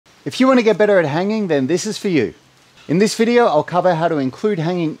If you want to get better at hanging, then this is for you. In this video, I'll cover how to include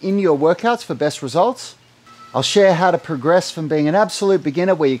hanging in your workouts for best results. I'll share how to progress from being an absolute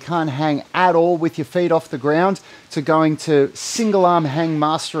beginner where you can't hang at all with your feet off the ground to going to single arm hang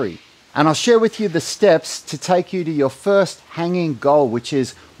mastery. And I'll share with you the steps to take you to your first hanging goal, which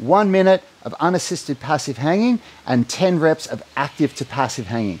is 1 minute of unassisted passive hanging and 10 reps of active to passive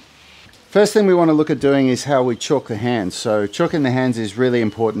hanging. First thing we want to look at doing is how we chalk the hands. So chalking the hands is really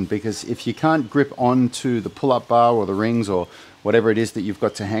important because if you can't grip onto the pull-up bar or the rings or whatever it is that you've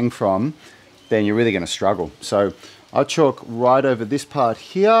got to hang from, then you're really going to struggle. So I'll chalk right over this part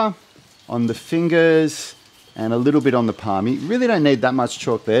here on the fingers and a little bit on the palm. You really don't need that much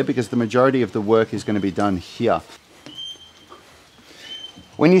chalk there because the majority of the work is going to be done here.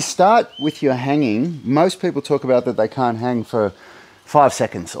 When you start with your hanging, most people talk about that they can't hang for 5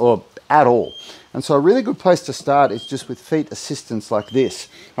 seconds or at all. And so a really good place to start is just with feet assistance like this.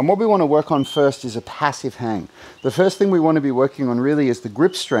 And what we want to work on first is a passive hang. The first thing we want to be working on really is the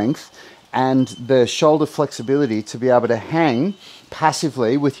grip strength and the shoulder flexibility to be able to hang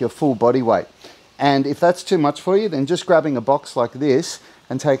passively with your full body weight. And if that's too much for you, then just grabbing a box like this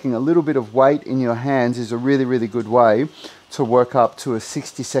and taking a little bit of weight in your hands is a really, really good way to work up to a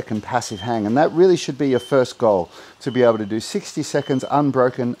 60-second passive hang. And that really should be your first goal, to be able to do 60 seconds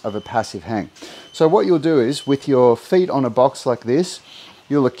unbroken of a passive hang. So what you'll do is, with your feet on a box like this,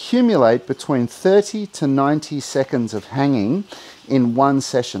 you'll accumulate between 30 to 90 seconds of hanging in one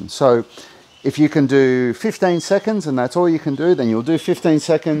session. So if you can do 15 seconds and that's all you can do, then you'll do 15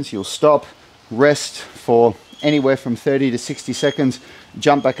 seconds, you'll stop, rest for anywhere from 30 to 60 seconds,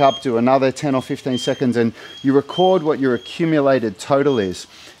 jump back up, do another 10 or 15 seconds, and you record what your accumulated total is.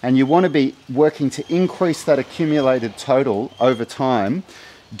 And you want to be working to increase that accumulated total over time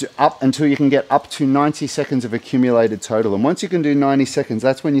up until you can get up to 90 seconds of accumulated total. And once you can do 90 seconds,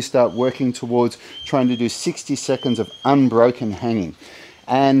 that's when you start working towards trying to do 60 seconds of unbroken hanging.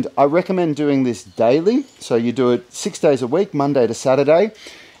 And I recommend doing this daily. So you do it 6 days a week, Monday to Saturday.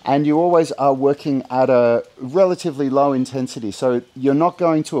 And you always are working at a relatively low intensity. So you're not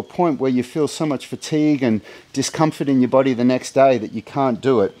going to a point where you feel so much fatigue and discomfort in your body the next day that you can't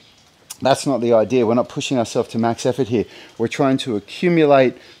do it. That's not the idea. We're not pushing ourselves to max effort here. We're trying to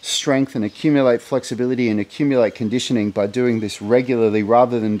accumulate strength and accumulate flexibility and accumulate conditioning by doing this regularly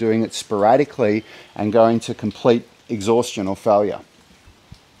rather than doing it sporadically and going to complete exhaustion or failure.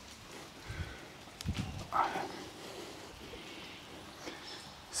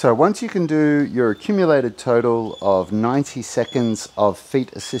 So once you can do your accumulated total of 90 seconds of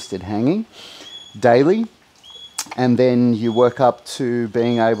feet assisted hanging daily, and then you work up to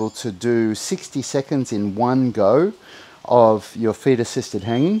being able to do 60 seconds in one go of your feet assisted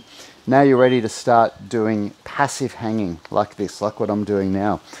hanging, now you're ready to start doing passive hanging like this, like what I'm doing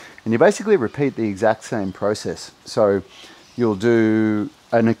now. And you basically repeat the exact same process. So you'll do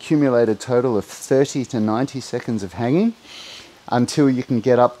an accumulated total of 30 to 90 seconds of hanging until you can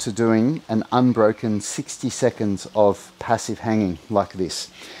get up to doing an unbroken 60 seconds of passive hanging like this.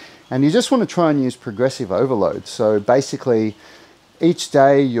 And you just want to try and use progressive overload. So basically each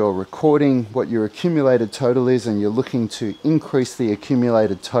day you're recording what your accumulated total is and you're looking to increase the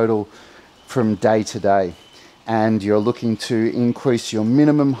accumulated total from day to day. And you're looking to increase your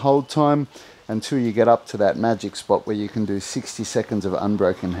minimum hold time until you get up to that magic spot where you can do 60 seconds of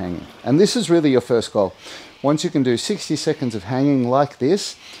unbroken hanging. And this is really your first goal. Once you can do 60 seconds of hanging like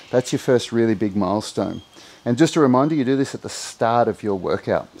this, that's your first really big milestone. And just a reminder, you do this at the start of your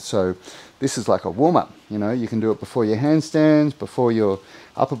workout. So this is like a warm-up. You know, you can do it before your handstands, before your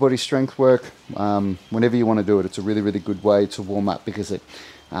upper body strength work, whenever you want to do it. It's a really, really good way to warm up because it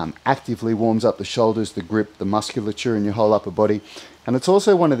actively warms up the shoulders, the grip, the musculature in your whole upper body. And it's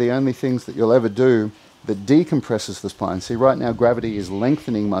also one of the only things that you'll ever do that decompresses the spine. See, right now gravity is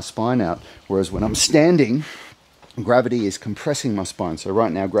lengthening my spine out, whereas when I'm standing, gravity is compressing my spine. So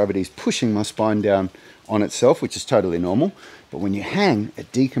right now gravity is pushing my spine down on itself, which is totally normal. But when you hang,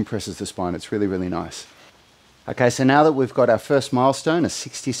 it decompresses the spine. It's really, really nice. Okay, so now that we've got our first milestone, a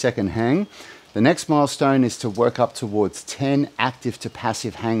 60-second hang, the next milestone is to work up towards 10 active to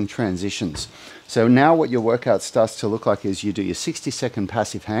passive hang transitions. So now what your workout starts to look like is you do your 60-second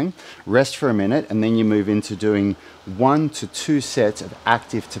passive hang, rest for a minute, and then you move into doing 1 to 2 sets of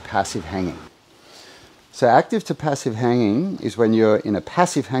active to passive hanging. So active to passive hanging is when you're in a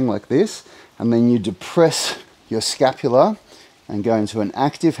passive hang like this, and then you depress your scapula and go into an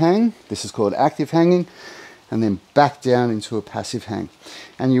active hang. This is called active hanging. And then back down into a passive hang.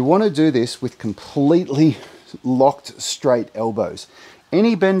 And you want to do this with completely locked straight elbows.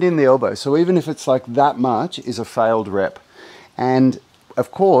 Any bend in the elbow, so even if it's like that much, is a failed rep. And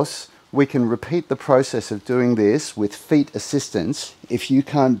of course, we can repeat the process of doing this with feet assistance if you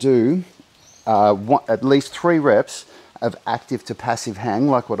can't do at least 3 reps of active to passive hang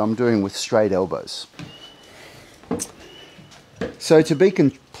like what I'm doing with straight elbows. So to be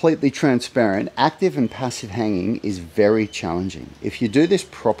completely transparent, active and passive hanging is very challenging. If you do this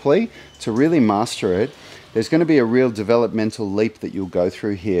properly, to really master it, there's going to be a real developmental leap that you'll go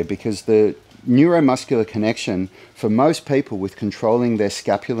through here, because the neuromuscular connection for most people with controlling their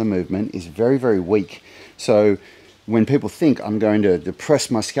scapular movement is very, very weak. So when people think I'm going to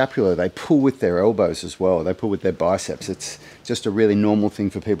depress my scapula, they pull with their elbows as well. They pull with their biceps. It's just a really normal thing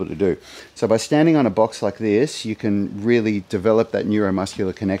for people to do. So by standing on a box like this, you can really develop that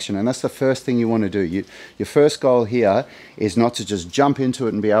neuromuscular connection. And that's the first thing you want to do. Your first goal here is not to just jump into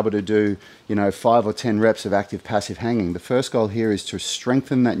it and be able to do, 5 or 10 reps of active passive hanging. The first goal here is to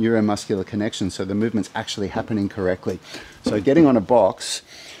strengthen that neuromuscular connection so the movement's actually happening correctly. So getting on a box,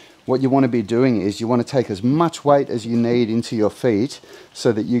 what you want to be doing is you want to take as much weight as you need into your feet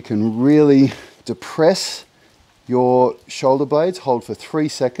so that you can really depress your shoulder blades, hold for 3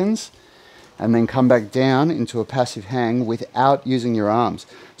 seconds, and then come back down into a passive hang without using your arms.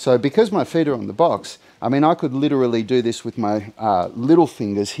 So because my feet are on the box, I could literally do this with my little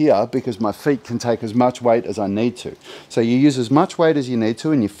fingers here, because my feet can take as much weight as I need to. So you use as much weight as you need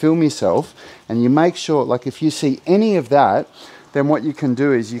to, and you film yourself, and you make sure, like if you see any of that, then what you can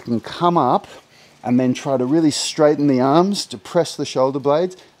do is you can come up and then try to really straighten the arms, depress the shoulder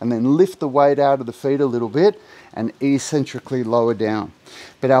blades, and then lift the weight out of the feet a little bit and eccentrically lower down.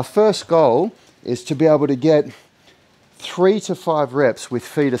 But our first goal is to be able to get 3 to 5 reps with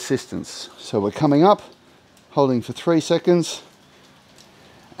feet assistance. So we're coming up, holding for 3 seconds,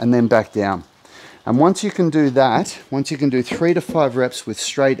 and then back down. And once you can do that, once you can do 3 to 5 reps with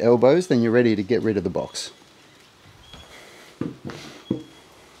straight elbows, then you're ready to get rid of the box.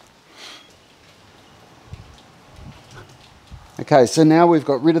 Okay, so now we've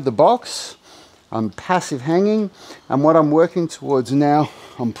got rid of the box. I'm passive hanging, and what I'm working towards now,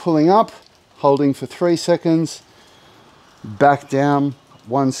 I'm pulling up, holding for 3 seconds, back down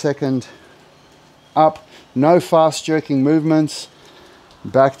 1 second, up, no fast jerking movements,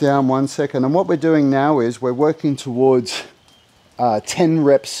 back down 1 second. And what we're doing now is we're working towards 10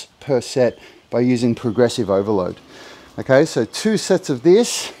 reps per set by using progressive overload. Okay, so 2 sets of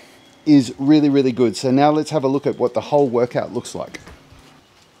this is really, really good. So now let's have a look at what the whole workout looks like.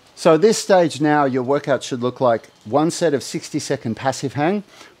 So at this stage now, your workout should look like 1 set of 60-second passive hang,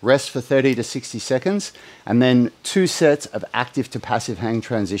 rest for 30 to 60 seconds, and then 2 sets of active to passive hang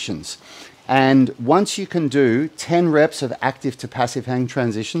transitions. And once you can do 10 reps of active to passive hang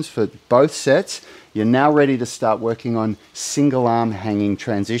transitions for both sets, you're now ready to start working on single arm hanging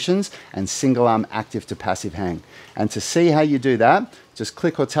transitions and single arm active to passive hang. And to see how you do that, just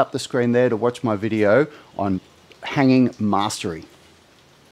click or tap the screen there to watch my video on hanging mastery.